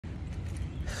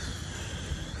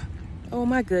Oh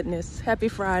my goodness, happy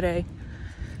Friday.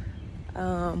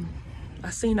 I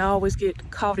seem to always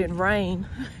get caught in rain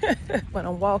when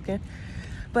I'm walking,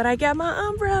 but I got my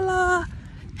umbrella.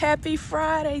 Happy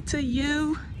Friday to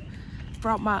you.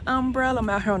 Brought my umbrella. I'm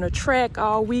out here on the track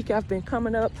all week. I've been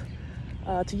coming up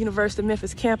to University of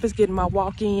Memphis campus, getting my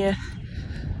walk in.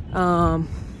 So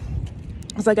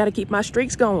I got to keep my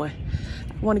streaks going.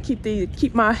 I want to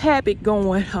keep my habit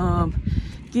going.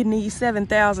 Getting these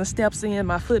 7,000 steps in,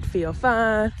 my foot feel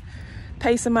fine.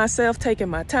 Pacing myself, taking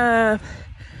my time.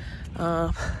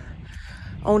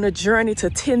 On a journey to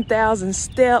 10,000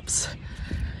 steps.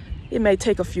 It may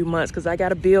take a few months because I got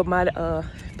to build my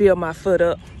foot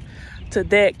up to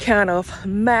that kind of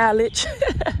mileage.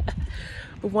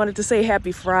 But wanted to say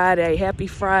happy Friday. Happy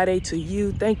Friday to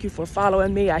you. Thank you for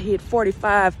following me. I hit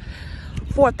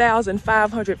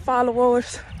 4,500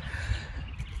 followers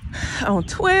on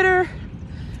Twitter,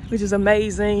 which is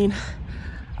amazing.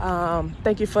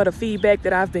 Thank you for the feedback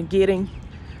that I've been getting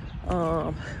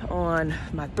on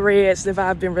my threads that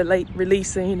I've been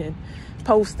releasing and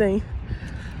posting.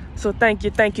 So thank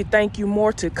you.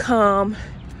 More to come.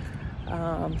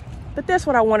 But that's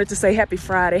what I wanted to say. Happy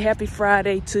Friday. Happy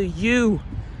Friday to you.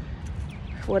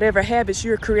 Whatever habits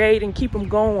you're creating, keep them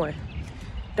going.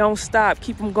 Don't stop.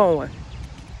 Keep them going.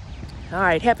 All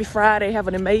right. Happy Friday. Have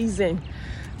an amazing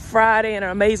Friday and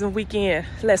an amazing weekend.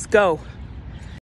 Let's go.